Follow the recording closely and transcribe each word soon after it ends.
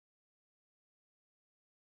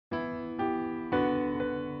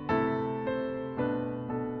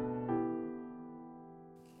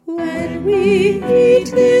we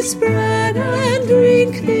eat this bread and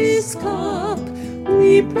drink this cup,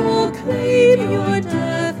 we proclaim your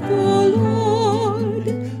death, O Lord,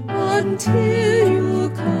 until you